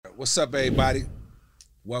What's up, everybody?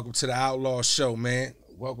 Welcome to the Outlaw Show, man.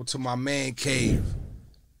 Welcome to my man cave.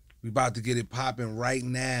 We about to get it popping right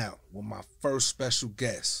now with my first special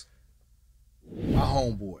guest, my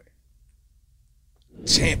homeboy,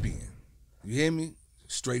 champion. You hear me?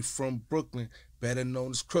 Straight from Brooklyn, better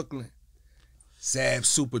known as Crooklyn. Zab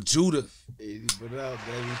Super Judah. Hey, what up,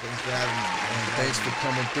 baby? Thanks for having me. Man, thanks for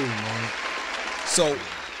coming through, man. So,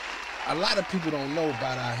 a lot of people don't know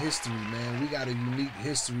about our history, man. We got a unique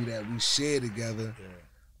history that we share together.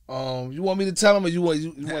 Yeah. You want me to tell them, or you want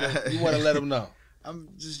to let them know? I'm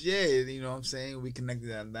just you know what I'm saying? We connected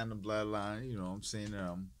down the bloodline, you know what I'm saying?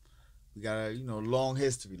 We got a, long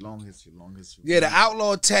history. Yeah, the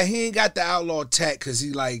outlaw tat, he ain't got the outlaw tat because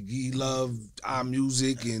he loved our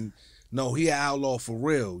music, and no, he an outlaw for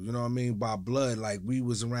real, you know what I mean? By blood, like we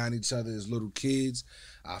was around each other as little kids.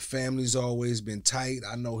 Our family's always been tight.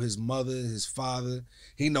 I know his mother, his father.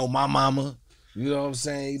 He know my mama. You know what I'm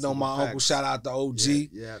saying? He know my uncle. Shout out to OG.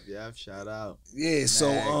 Yeah, shout out. Yeah,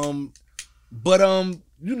 so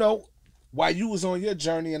while you was on your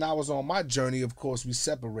journey and I was on my journey, of course, we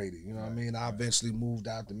separated. You know what I mean? I eventually moved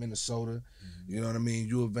out to Minnesota. You know what I mean?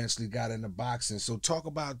 You eventually got into boxing. So talk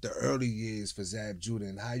about the early years for Zab Judah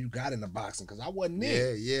and how you got into boxing, because I wasn't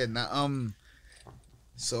there. Yeah. Now,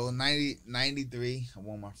 so 93, I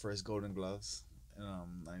won my first Golden Gloves.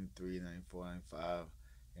 93, 94, 95,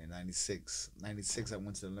 and 96. 96, I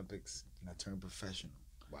went to the Olympics and I turned professional.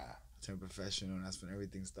 Wow. I turned professional, and that's when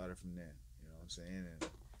everything started from there. You know what I'm saying? And,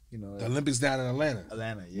 the Olympics down in Atlanta.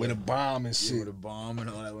 Yeah. With a bomb and shit. Yeah, with a bomb and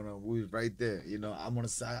all that. We was right there. I'm on the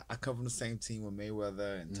side. I come from the same team with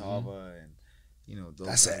Mayweather and Tava and, those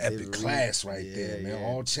that's guys. an epic class right there, man. Yeah.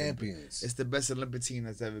 All champions. It's the best Olympic team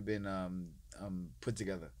that's ever been put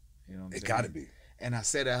together. You know what I'm saying? It gotta be. And I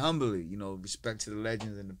say that humbly, respect to the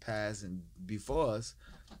legends in the past and before us.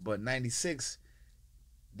 But 96,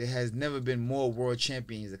 there has never been more world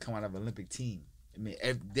champions that come out of an Olympic team. I mean,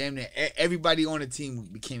 damn near everybody on the team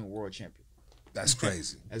became a world champion. That's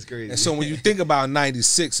crazy. That's crazy. And so when you think about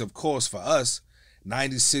 96, of course, for us,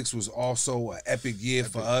 96 was also an epic year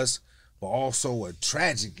for us, but also a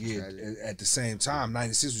tragic year at the same time.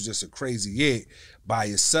 96 was just a crazy year by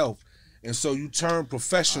itself. And so you turned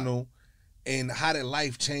professional, and how did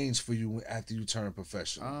life change for you after you turned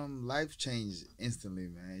professional? Life changed instantly,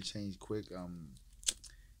 man. It changed quick.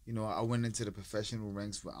 I went into the professional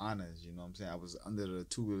ranks with honors. You know what I'm saying? I was under the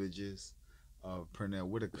two villages of Pernell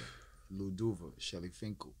Whitaker, Lou Duva, Shelly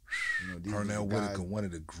Finkel. Pernell Whitaker, one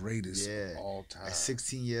of the greatest of all time. At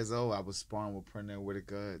 16 years old, I was sparring with Pernell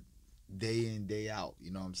Whitaker day in, day out.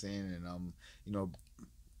 You know what I'm saying? And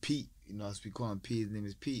Pete, as we call him Pete, his name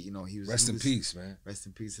is Pete. He was Rest in peace, man. Rest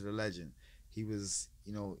in peace to the legend. He was,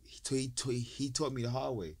 he taught me the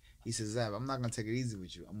hard way. He says, Zab, I'm not going to take it easy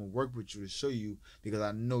with you. I'm going to work with you to show you, because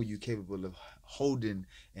I know you're capable of holding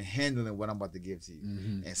and handling what I'm about to give to you.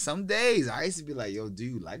 And some days I used to be like, yo, do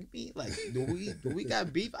you like me? Like, do we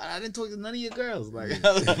got beef? I didn't talk to none of your girls. Like, right.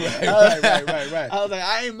 I was like,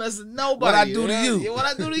 I ain't messing nobody. What I do to you? Yeah, what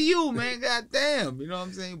I do to you, man. God damn. You know what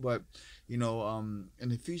I'm saying? But, in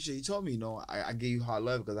the future, he told me, I gave you hard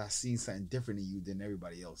love because I seen something different in you than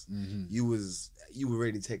everybody else. You were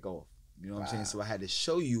ready to take off. You know what I'm saying? So I had to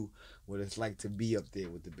show you what it's like to be up there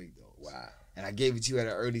with the big dogs. Wow. And I gave it to you at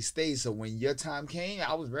an early stage. So when your time came,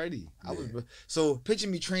 I was ready. So picture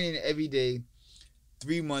me training every day,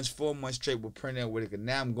 3 months, 4 months straight with Pernell Whitaker.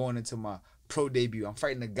 Now I'm going into my pro debut. I'm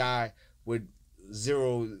fighting a guy with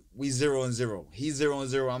 0. We 0-0. He's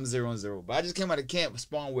 0-0. I'm 0-0. But I just came out of camp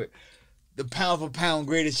sparring with the pound for pound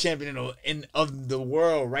greatest champion of the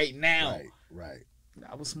world right now. Right.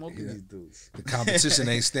 I was smoking these dudes. The competition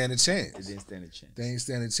ain't stand a chance. It didn't stand a chance. They ain't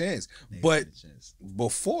stand a chance. But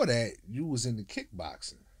before that, you was into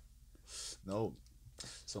kickboxing. No.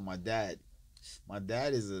 So my dad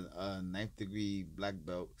is a 9th degree black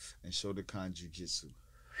belt in Shotokan Jiu-Jitsu.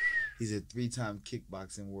 He's a 3-time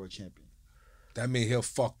kickboxing world champion. That means he'll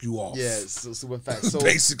fuck you off. Yeah, super fast. So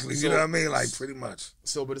basically, you know what I mean? Like, pretty much.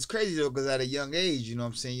 So, but it's crazy, though, because at a young age, you know what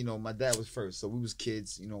I'm saying? My dad was first. So we was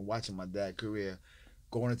kids, watching my dad's career,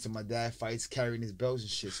 going into my dad fights, carrying his belts and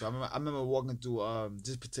shit. So I remember walking through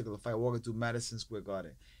this particular fight, walking through Madison Square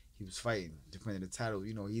Garden. He was fighting, defending the title.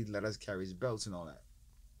 He let us carry his belts and all that.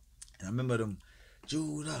 And I remember them,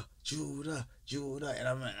 Judah. And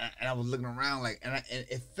I was looking around and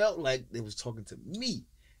it felt like they was talking to me.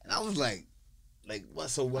 And I was like what?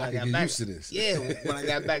 So when I got back, used to this. Yeah, when I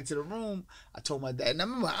got back to the room, I told my dad. And I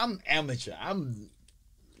remember I'm amateur. I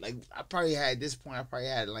probably had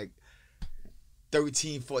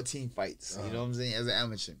 13, 14 fights. You know what I'm saying? As an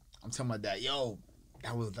amateur, I'm telling my dad, yo,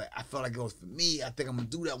 that was like, I felt like it was for me. I think I'm gonna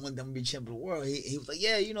do that one day. I'm gonna be champion of the world. He was like,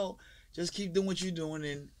 yeah, you know, just keep doing what you're doing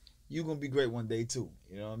and you're gonna be great one day too.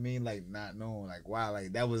 You know what I mean? Like not knowing, like wow,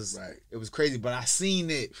 like that was It was crazy. But I seen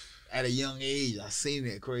it at a young age. I seen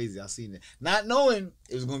it crazy. I seen it. Not knowing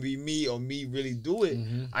it was gonna be me or me really do it.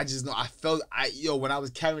 I just know I felt when I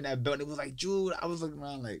was carrying that belt, it was like, Jude, I was looking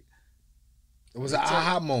around like it was an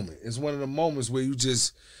aha moment. It's one of the moments where you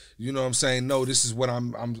just, you know what I'm saying? No, this is what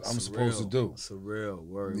I'm supposed to do. Surreal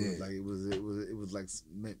word. Yeah. It was like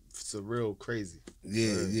surreal, crazy.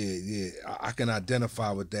 Yeah. I can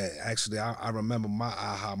identify with that. Actually, I remember my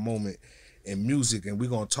aha moment in music, and we're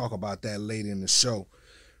gonna talk about that later in the show.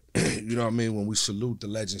 You know what I mean? When we salute the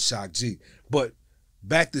legend Shock G. But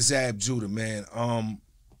back to Zab Judah, man.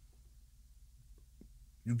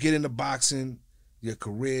 You get into boxing, your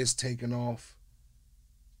career's taking off.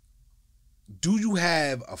 Do you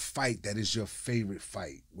have a fight that is your favorite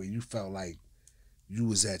fight where you felt like you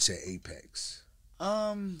was at your apex?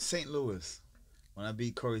 St. Louis, when I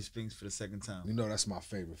beat Corey Spinks for the second time. You know that's my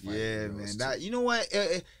favorite fight. Yeah, man. You know what?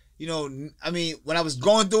 You know, I mean, when I was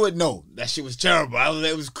going through it, no, that shit was terrible.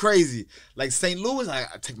 It was crazy. Like St. Louis, I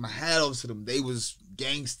take my hat off to them. They was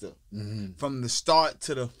gangster from the start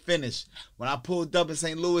to the finish. When I pulled up in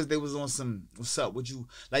St. Louis, they was on some, what's up? What you,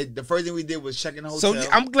 like, the first thing we did was checking the hotel. So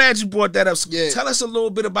I'm glad you brought that up. So tell us a little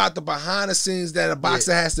bit about the behind the scenes that a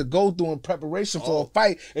boxer has to go through in preparation for a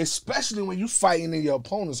fight, especially when you fighting in your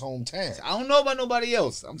opponent's hometown. I don't know about nobody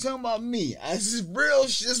else. I'm talking about me. This is real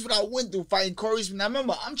shit. This is what I went through fighting Corey Spinks. Now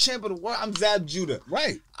remember, I'm champion of the world. I'm Zab Judah.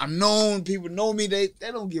 Right. I'm known. People know me. They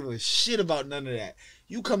don't give a shit about none of that.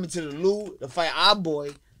 You coming to the Lou to fight our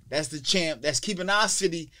boy, that's the champ, that's keeping our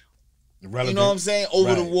city, relevant. You know what I'm saying,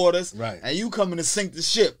 over the waters. Right. And you coming to sink the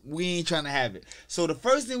ship. We ain't trying to have it. So the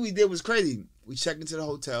first thing we did was crazy. We check into the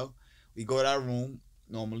hotel. We go to our room.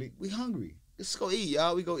 Normally, we hungry. Let's go eat,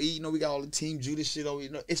 y'all. We go eat. You know, we got all the Team Judah shit over. You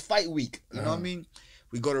know, it's fight week. You know what I mean?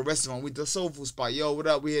 We go to a restaurant. We to a soul food spot. Yo, what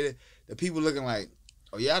up? We had the people looking like,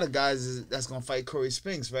 oh, yeah, the guys that's going to fight Corey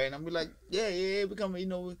Spinks, right? And I'm like, yeah, we coming, you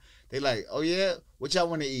know. They like, oh, yeah, what y'all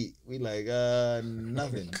want to eat? We like,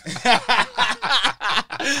 nothing.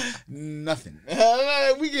 Nothing.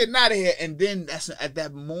 We getting out of here. And then that's at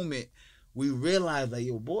that moment, we realized, like,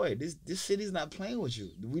 yo, boy, this city's not playing with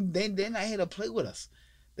you. They're not here to play with us.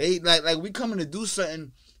 They, like we coming to do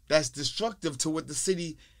something that's destructive to what the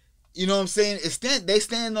city, you know what I'm saying? They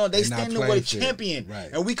stand with a champion. Right.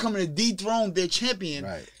 And we coming to dethrone their champion.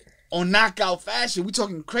 Right. On knockout fashion. We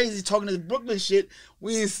talking crazy, talking this Brooklyn shit.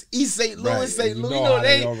 We in East St. Louis, St. Louis. You know,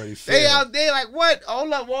 they out there like, what?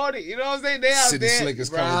 Hold up, Wardy. You know what I'm saying? They out City there. Slickers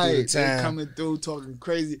coming through the town. They coming through talking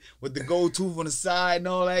crazy with the gold tooth on the side and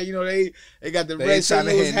all that. You know, they got the red St.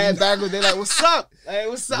 Louis hat backwards. They like, what's up? Hey,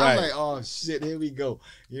 what's up? Right. I'm like, oh shit, here we go.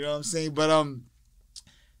 You know what I'm saying? But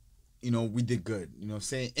you know, we did good. You know what I'm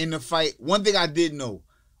saying? In the fight, one thing I did know,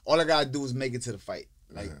 all I gotta do is make it to the fight.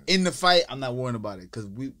 Like in the fight, I'm not worrying about it because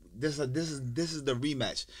this is the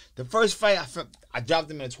rematch. The first fight, I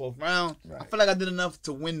dropped him in the 12th round. Right. I felt like I did enough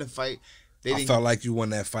to win the fight. I felt like you won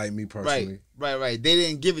that fight, me personally. Right. They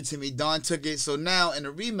didn't give it to me. Don took it. So now in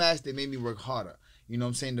the rematch, they made me work harder. You know what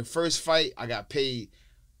I'm saying? The first fight, I got paid,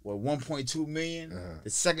 $1.2 million. The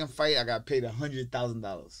second fight, I got paid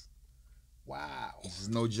 $100,000. Wow. This is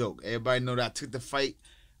no joke. Everybody know that I took the fight.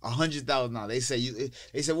 $100,000.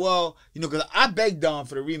 They said, well, you know, because I begged Don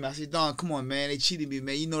for the rematch. I said, Don, come on, man. They cheated me,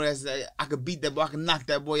 man. You know I could beat that boy. I can knock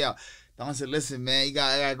that boy out. Don said, listen, man, I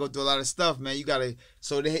gotta go through a lot of stuff, man. You gotta.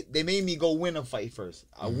 So they made me go win a fight first.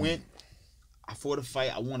 I went. I fought a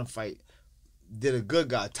fight. I won a fight. Did a good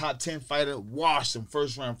guy, top 10 fighter. Washed him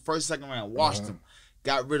first round, second round. Washed him.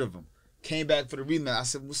 Got rid of him. Came back for the rematch. I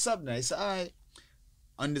said, what's up now? They said, all right.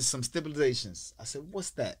 Under some stipulations. I said, what's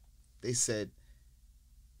that? They said,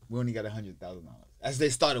 we only got $100,000. As they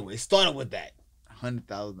started with. They started with that.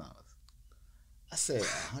 $100,000. I said,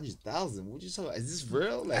 100,000? What you talking about? Is this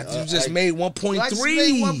real? Like, you just made 1.3. I just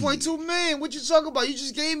made 1.2 million. What you talking about? You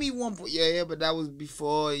just gave me 1. Yeah, but that was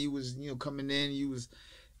before you was, you know, coming in. You was,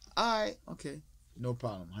 all right, okay, no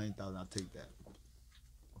problem. 100,000, I'll take that.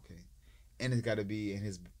 Okay, and it's got to be in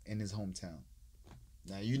his hometown.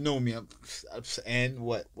 Now you know me. And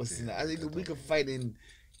what? What's in that? I think we could fight in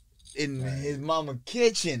his mama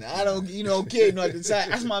kitchen. I don't, you know, kid, you know, at the time,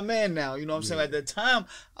 that's my man now, you know what I'm saying? At the time,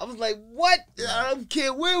 I was like, what? I don't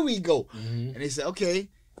care where we go. And they said, okay,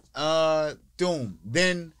 doom.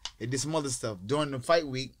 Then they did some other stuff. During the fight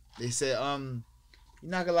week, they said, you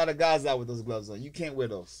knock a lot of guys out with those gloves on. You can't wear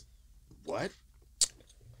those. What?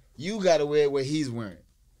 You got to wear what he's wearing.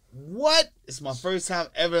 What? It's my first time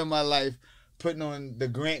ever in my life putting on the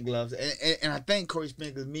Grant gloves, and I thank Corey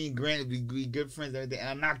Spence because me and Grant we good friends and everything, and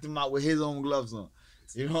I knocked him out with his own gloves on.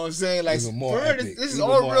 You know what I'm saying? Like, this is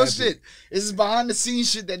all real shit. This is behind the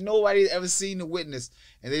scenes shit that nobody ever seen or witnessed,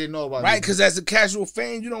 and they didn't know about. Right, because as a casual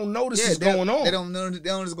fan, you don't know this is going on. They don't know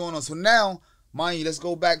what's going on. So now, mind you, let's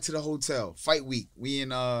go back to the hotel. Fight week. We in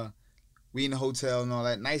the hotel and all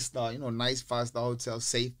that. Nice star, nice 5-star hotel,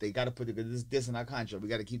 safe. They got to put this in our contract. We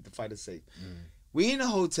got to keep the fighters safe. We in the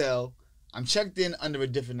hotel. I'm checked in under a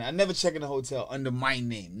different name. I never check in the hotel under my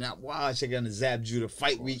name. Not why I check in under Zab Judah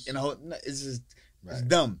fight week in the hotel. It's just it's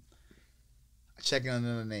dumb. I check in under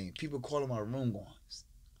another name. People calling my room going,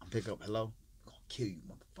 I'm pick up, hello? I'm gonna kill you,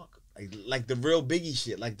 motherfucker. Like the real Biggie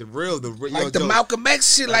shit. Like the real like the Malcolm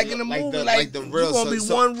X shit, like in the movie. Like the real, you gonna be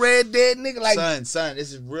one red dead nigga. Like son,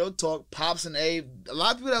 this is real talk. Pops and Abe. A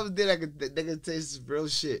lot of people that was there they could say this is real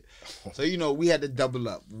shit. So we had to double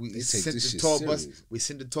up. We sent the tour bus. We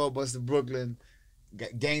sent the tour bus to Brooklyn.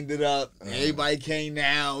 Ganged it up. Everybody came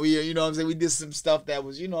down. We, you know what I'm saying? We did some stuff that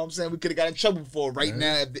was, you know what I'm saying? We could have got in trouble for right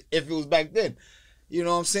now if it was back then. You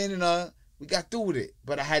know what I'm saying? And we got through with it.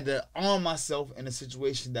 But I had to arm myself in a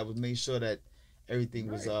situation that would make sure that everything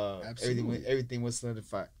was everything was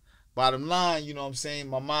solidified. Bottom line, you know what I'm saying?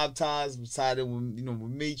 My mob ties sided with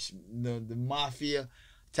with Meech, the mafia.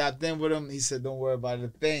 Tapped in with him. He said, "Don't worry about a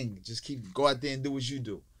thing. Just go out there and do what you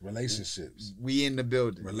do." Relationships. We in the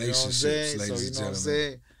building. Relationships, ladies and gentlemen. What I'm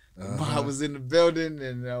saying? I was in the building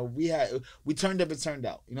and we turned up and turned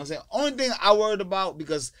out. You know what I'm saying? Only thing I worried about,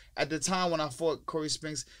 because at the time when I fought Corey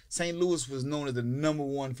Spinks, St. Louis was known as the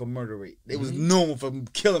 #1 for murder rate. They was known for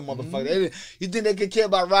killing motherfuckers. You think they could care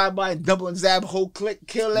about ride by and double and zab whole clique,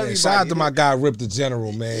 kill everybody? Shout out to my guy Rip the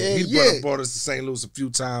General, man. He brought us to St. Louis a few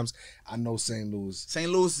times. I know St. Louis.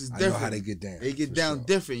 St. Louis is different. I know how they get down. They get down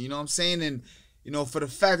different. You know what I'm saying? And for the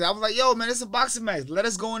fact that I was like, yo, man, it's a boxing match. Let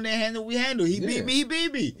us go in there and handle what we handle. He beat me, he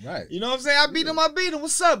beat me. Right. You know what I'm saying? I beat him, I beat him.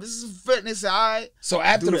 What's up? This is fitness. All right. So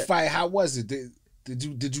after the fight, how was it?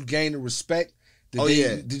 Did you gain the respect?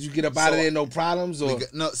 Did you get up out of there no problems? Or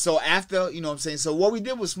so after, you know what I'm saying? So what we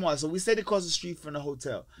did was smart. So we stayed across the street from the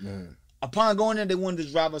hotel. Upon going there, they wanted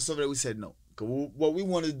to drive us over there. We said no. What we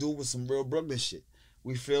wanted to do was some real Brooklyn shit.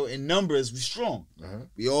 We feel in numbers, we strong.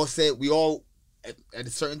 We all at a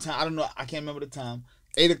certain time, I don't know, I can't remember the time,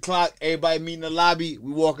 8 o'clock, everybody meet in the lobby,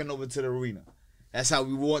 we walking over to the arena. That's how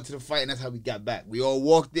we walked to the fight, and that's how we got back. We all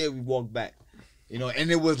walked there, we walked back. And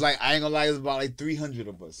it was like, I ain't gonna lie, it was about like 300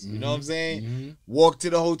 of us. You know what I'm saying? Walked to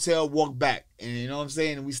the hotel, walked back. And you know what I'm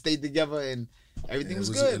saying? And we stayed together, and everything was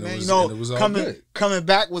good, man. Coming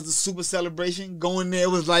back was a super celebration. Going there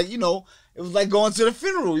was like, it was like going to the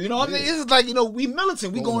funeral. You know what I mean? It's like, we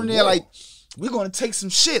militant. We going there like, we going to take some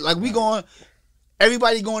shit. Like,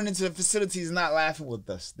 everybody going into the facility is not laughing with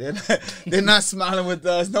us. They're not smiling with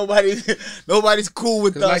us. Nobody's cool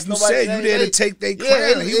with us. Like you said, you there to take their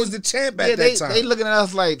crown. He was the champ at that time. They looking at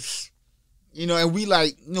us like, and we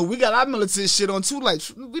like, we got our militant shit on too. Like,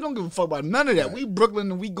 we don't give a fuck about none of that. Right. We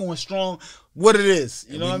Brooklyn and we going strong. What it is,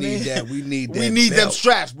 you know what I mean? We need that. We need them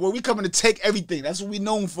straps, boy. We coming to take everything. That's what we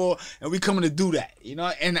known for, and we coming to do that.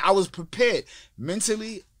 And I was prepared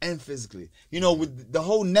mentally and physically. With the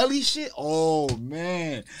whole Nelly shit. Oh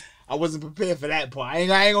man, I wasn't prepared for that part. I ain't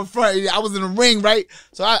gonna front. I was in the ring, right?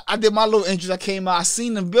 So I did my little entrance. I came out. I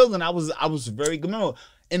seen the building. I was very good. Remember,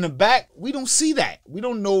 in the back, we don't see that. We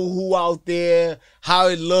don't know who out there, how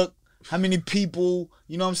it looked. How many people,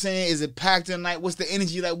 you know what I'm saying? Is it packed tonight? What's the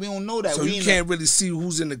energy like? We don't know that. So you can't really see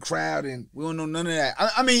who's in the crowd, and we don't know none of that.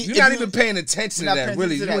 I mean, you're not even paying attention to that,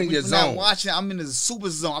 really. You're in your zone. I'm not watching. I'm in the super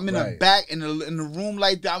zone. I'm in the back in the room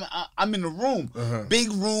like that. I'm in the room.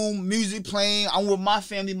 Big room, music playing. I'm with my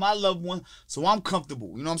family, my loved one. So I'm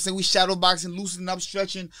comfortable. You know what I'm saying? We shadow boxing, loosening up,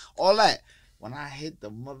 stretching, all that. When I hit the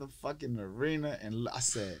motherfucking arena and I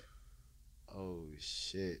said, oh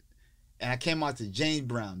shit. And I came out to James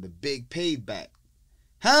Brown, the big payback.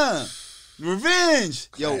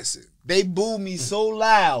 Revenge. Classic. Yo, they booed me so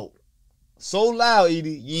loud. So loud, E.D.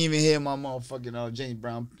 You didn't even hear my motherfucking James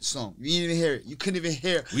Brown song. You didn't even hear it. You couldn't even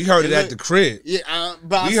hear it. We heard it at the crib. Yeah,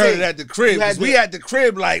 but we heard it at the crib. We at the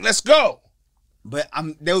crib like, let's go. But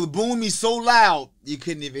they were booing me so loud, you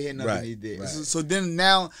couldn't even hear nothing he did. Right. So then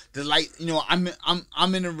now, the light,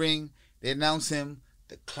 I'm in the ring. They announce him.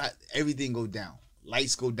 Everything go down.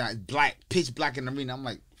 Lights go down, pitch black in the arena. I'm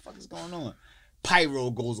like, what the fuck is going on?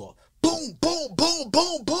 Pyro goes off. Boom, boom, boom,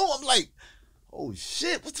 boom, boom. I'm like, oh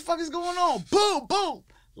shit, what the fuck is going on? Boom, boom.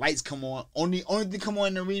 Lights come on. Only thing come on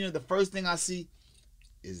in the arena, the first thing I see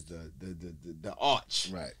is the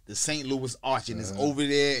arch. Right. The St. Louis arch. And it's over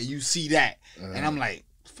there and you see that. And I'm like,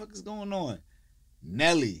 what the fuck is going on?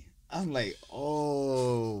 Nelly. I'm like,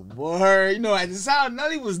 oh, boy. You know, at the time,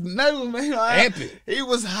 Nelly was you know, Amping. he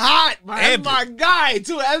was hot, man. That's my guy,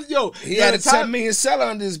 too. He had a 10 million seller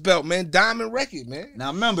under his belt, man. Diamond record, man.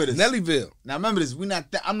 Now, remember this. Nellyville. Now, remember this.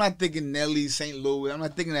 I'm not thinking Nelly, St. Louis. I'm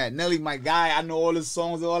not thinking that. Nelly, my guy. I know all his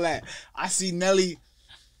songs and all that. I see Nelly...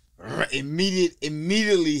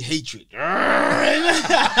 Immediately hatred.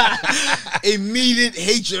 Immediate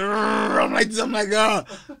hatred. I'm like, I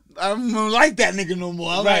don't like that nigga no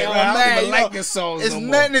more. I'm right, like, right. I don't even like his songs it's no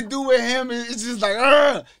nothing more. to do with him. It's just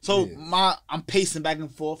like, so I'm pacing back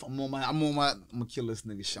and forth. I'm gonna kill this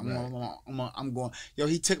nigga shit. I'm going. Yo,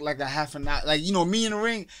 he took like a half an hour. Like, you know, me in the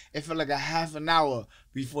ring, it felt like a half an hour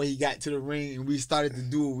before he got to the ring and we started to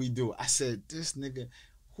do what we do. I said, this nigga.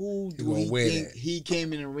 Who do he think he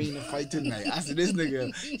came in the ring to fight tonight? I said, this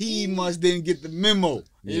nigga, he must didn't get the memo.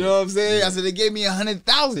 You know what I'm saying? I said, they gave me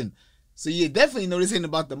 100,000. So you definitely know this ain't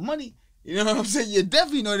about the money. You know what I'm saying? You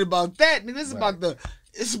definitely know it about that. Nigga, it's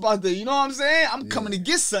about the, you know what I'm saying? I'm coming to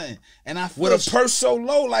get something. And I feel with a purse so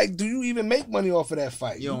low, like, do you even make money off of that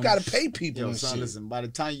fight? You gotta pay people and son, shit. Listen, by the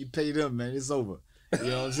time you pay them, man, it's over. You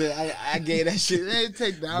know what I'm saying? I gave that shit. Hey,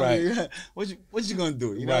 take that. Right. I mean, what you gonna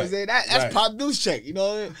do? You know what I'm saying? That's Pop Deuce check. You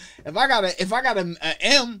know, if I got a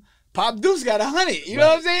M, Pop Deuce got 100. You know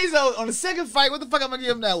what I'm saying? So on the second fight, what the fuck am I gonna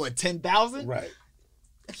give him now? What, 10,000? Right.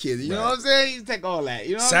 Kid, you know what I'm saying? You take all that.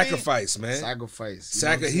 You know what Sacrifice, I mean? man.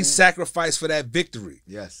 Sacrifice. He sacrificed for that victory.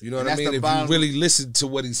 Yes. You know what I mean? If you really listen to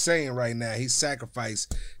what he's saying right now, he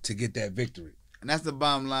sacrificed to get that victory. And that's the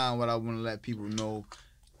bottom line, what I want to let people know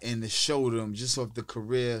and to show them just off the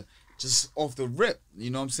career, just off the rip. You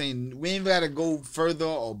know what I'm saying? We ain't got to go further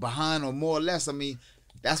or behind or more or less. I mean,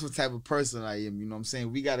 that's what type of person I am. You know what I'm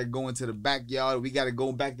saying? We got to go into the backyard. We got to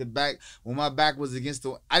go back to back. When my back was against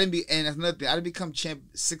and that's another thing. I didn't become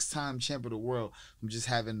 6-time champ of the world from just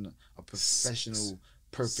having a professional,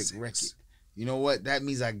 perfect record. You know what? That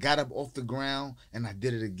means I got up off the ground and I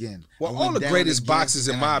did it again. Well, all the greatest boxers,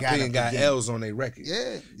 in my opinion, got L's on their record.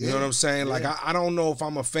 Yeah. You know what I'm saying? Like, I don't know if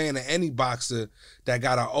I'm a fan of any boxer that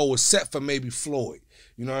got an O, except for maybe Floyd.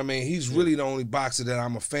 You know what I mean? He's really the only boxer that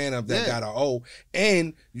I'm a fan of that got an O.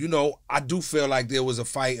 And, you know, I do feel like there was a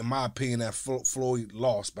fight, in my opinion, that Floyd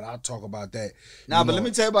lost, but I'll talk about that. But let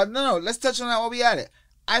me tell you about, let's touch on that while we at it.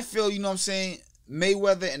 I feel, you know what I'm saying,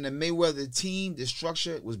 Mayweather and the Mayweather team, the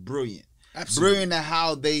structure was brilliant. Absolutely. Brilliant at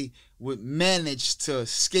how they would manage to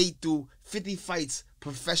skate through 50 fights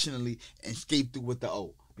professionally and skate through with the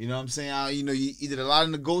O. You know what I'm saying? You did a lot of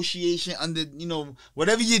negotiation under,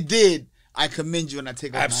 whatever you did, I commend you and I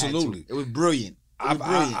take off my hat to it. It was brilliant.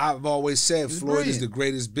 I've always said Floyd is the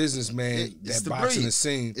greatest businessman that boxing has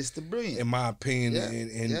seen. It's the brilliant, in my opinion.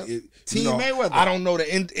 Team Mayweather. I don't know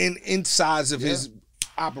the insides of his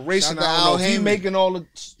operation. I don't know if he's making all the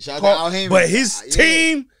but his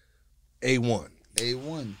team, A1.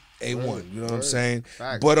 A1. You know what I'm saying?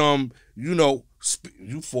 Facts. But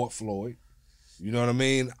you fought Floyd. You know what I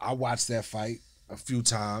mean? I watched that fight a few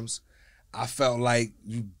times. I felt like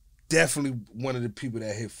you definitely one of the people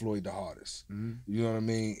that hit Floyd the hardest. Mm-hmm. You know what I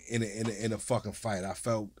mean? In a fucking fight.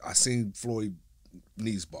 I seen Floyd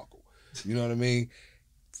knees buckle. You know what I mean?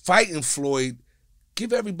 Fighting Floyd,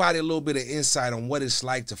 give everybody a little bit of insight on what it's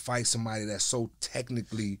like to fight somebody that's so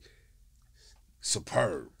technically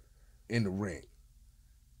superb in the ring.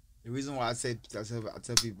 The reason why I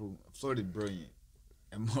tell people Floyd is brilliant.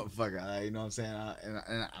 And motherfucker, you know what I'm saying?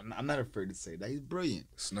 And I'm not afraid to say that. He's brilliant.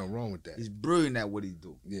 There's no wrong with that. He's brilliant at what he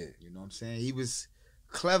do. Yeah. You know what I'm saying? He was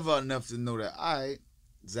clever enough to know that, all right,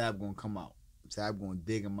 Zab gonna come out. Zab gonna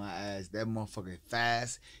dig in my ass. That motherfucker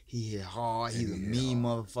fast. He hit hard. He's a mean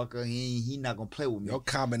motherfucker. He not gonna play with me. Your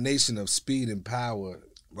combination of speed and power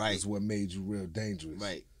is what made you real dangerous.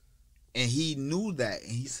 Right. And he knew that.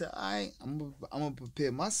 And he said, all right, I'm gonna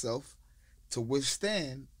prepare myself to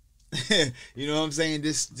withstand you know what I'm saying?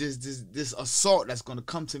 This assault that's gonna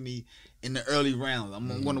come to me in the early rounds.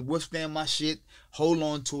 I'm gonna withstand my shit, hold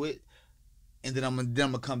on to it, and then I'm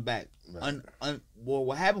gonna come back. Right. Well,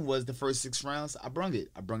 what happened was the first 6 rounds, I brung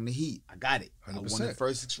it. I brung the heat. I got it. 100%. I won the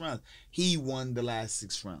first 6 rounds. He won the last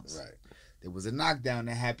 6 rounds. Right. There was a knockdown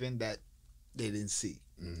that happened that they didn't see.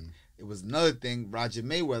 Mm-hmm. It was another thing. Roger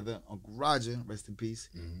Mayweather, Uncle Roger, rest in peace,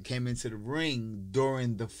 came into the ring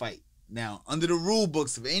during the fight. Now, under the rule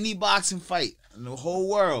books of any boxing fight in the whole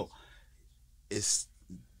world, it's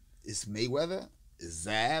Mayweather, it's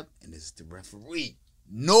Zab, and it's the referee.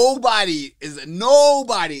 Nobody is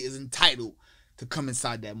entitled to come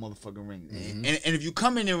inside that motherfucking ring. Mm-hmm. And if you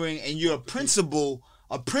come in the ring and you're a principal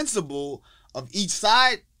of each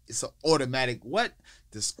side, it's an automatic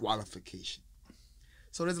disqualification.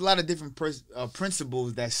 So there's a lot of different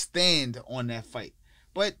principles that stand on that fight.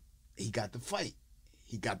 But he got the fight.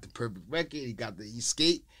 He got the perfect record. He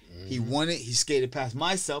skate. He won it. He skated past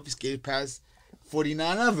myself. He skated past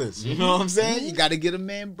 49 others. You know what I'm saying? You got to get a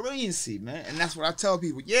man brilliancy, man. And that's what I tell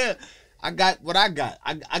people. Yeah, I got what I got.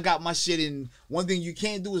 I got my shit, and one thing you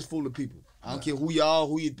can't do is fool the people. I don't care who y'all,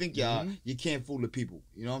 who you think y'all, you can't fool the people.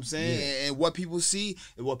 You know what I'm saying? Yeah. And what people see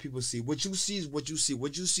is what people see. What you see is what you see.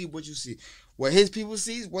 What you see, what you see. What his people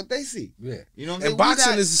see is what they see. Yeah. You know what I'm saying? And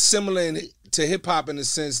boxing is similar to hip-hop in the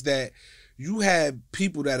sense that you have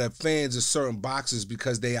people that are fans of certain boxers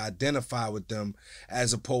because they identify with them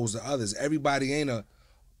as opposed to others. Everybody ain't a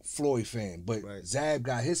Floyd fan, but Zab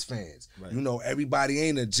got his fans. You know, everybody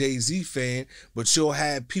ain't a Jay-Z fan, but you'll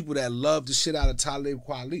have people that love the shit out of Talib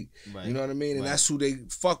Kweli. You know what I mean? And that's who they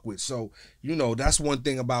fuck with. So, you know, that's one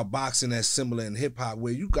thing about boxing that's similar in hip-hop,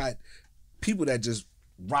 where you got people that just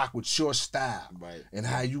rock with your style and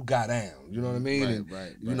how you got down. You know what I mean?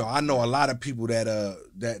 You know, I know a lot of people that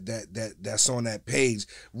that's on that page.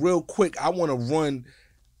 Real quick,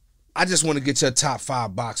 I just want to get your top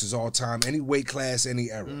 5 boxers all time, any weight class, any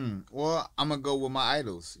era. Well, I'm going to go with my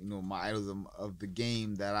idols. You know, my idols of the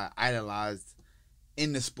game that I idolized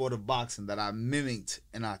in the sport of boxing, that I mimicked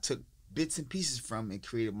and I took bits and pieces from and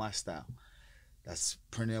created my style. That's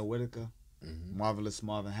Pernell Whitaker, Marvelous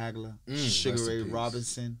Marvin Hagler, Sugar Ray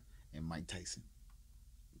Robinson, and Mike Tyson.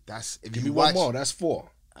 That's if Give you me watch, one more. That's 4.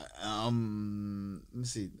 Let me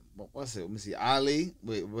see. What's it? Let me see. Ali.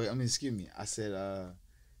 Wait. I mean, excuse me. I said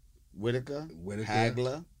Whitaker,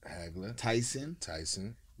 Hagler,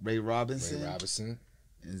 Tyson, Ray Robinson,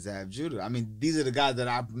 and Zab Judah. I mean, these are the guys that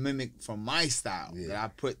I mimicked from my style, that I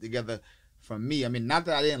put together from me. I mean, not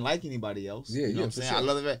that I didn't like anybody else. You know what I'm saying? Sure. I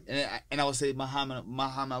love it. And I would say Muhammad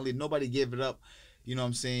Ali, nobody gave it up, you know what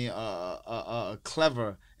I'm saying,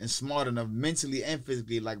 clever and smart enough mentally and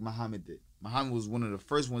physically like Muhammad did. Muhammad was one of the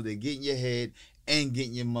first ones that get in your head and get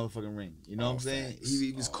in your motherfucking ring. You know what I'm saying?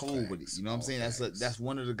 He was cold with it. You know what I'm saying? That's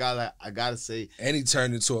one of the guys I gotta say. And he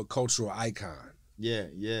turned into a cultural icon. Yeah,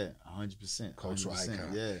 100%. Cultural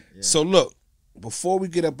icon. Yeah. So look, before we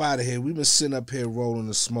get up out of here, we've been sitting up here rolling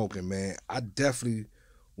and smoking, man. I definitely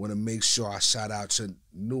want to make sure I shout out your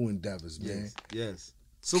new endeavors, man. Yes.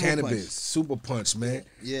 Super Punch, man.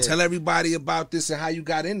 Yeah. Tell everybody about this and how you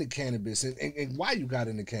got into cannabis and why you got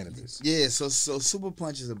into cannabis. Yeah, so Super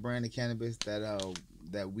Punch is a brand of cannabis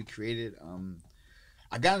that we created.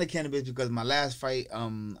 I got into cannabis because my last fight,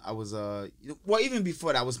 I was well, even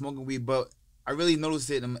before that I was smoking weed, but I really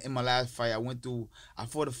noticed it in my last fight. I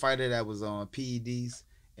fought a fighter that was on PEDs,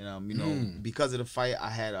 and you know, because of the fight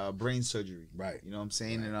I had brain surgery. You know what I'm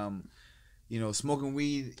saying? And you know, smoking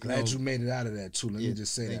weed. Glad you made it out of that too. Let me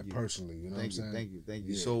just say that personally. You know what I'm saying? Thank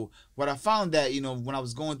you. So what I found that, you know, when I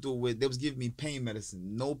was going through it, they was giving me pain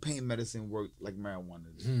medicine. No pain medicine worked like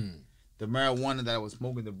marijuana did. The marijuana that I was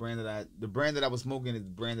smoking, the brand that I was smoking is the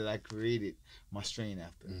brand that I created my strain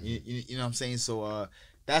after. You know what I'm saying? So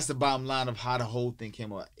that's the bottom line of how the whole thing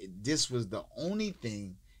came out. This was the only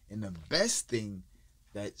thing and the best thing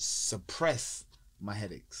that suppressed my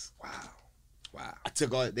headaches. Wow. I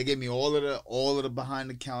took they gave me all of the behind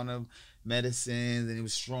the counter medicines, and it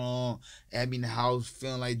was strong. It had me in the house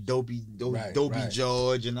feeling like dopey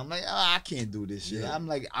George, and I'm like, I can't do this shit. I'm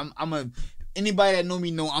like, anybody that know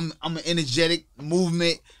me know I'm an energetic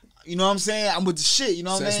movement. You know what I'm saying? I'm with the shit. You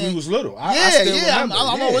know what I'm saying? Since we was little. I'm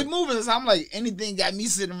always moving. So I'm like, anything got me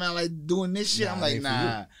sitting around like doing this shit. I'm like,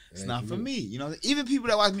 nah, it's not for me. You know, even people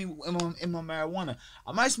that watch me in my marijuana,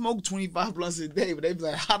 I might smoke 25 blunts a day, but they be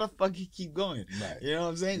like, how the fuck you keep going? You know what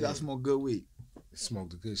I'm saying? I smoke good weed.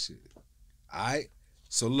 Smoke the good shit. All right.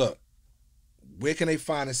 So look, where can they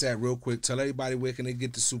find us at real quick? Tell everybody where can they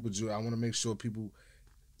get the Super Judah. I want to make sure people.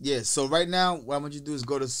 Yeah, so right now, what I want you to do is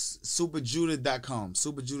go to superjudah.com.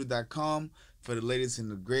 Superjudah.com for the latest and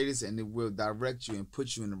the greatest, and it will direct you and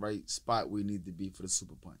put you in the right spot where you need to be for the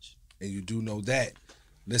Super Punch. And you do know that.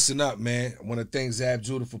 Listen up, man. I want to thank Zab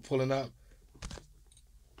Judah for pulling up.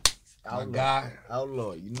 My guy.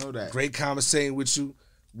 Outlaw, you know that. Great conversating with you.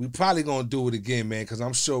 We probably going to do it again, man, because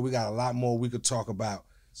I'm sure we got a lot more we could talk about.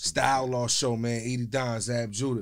 It's the Outlaw Show, man. E.D.I, Zab Judah.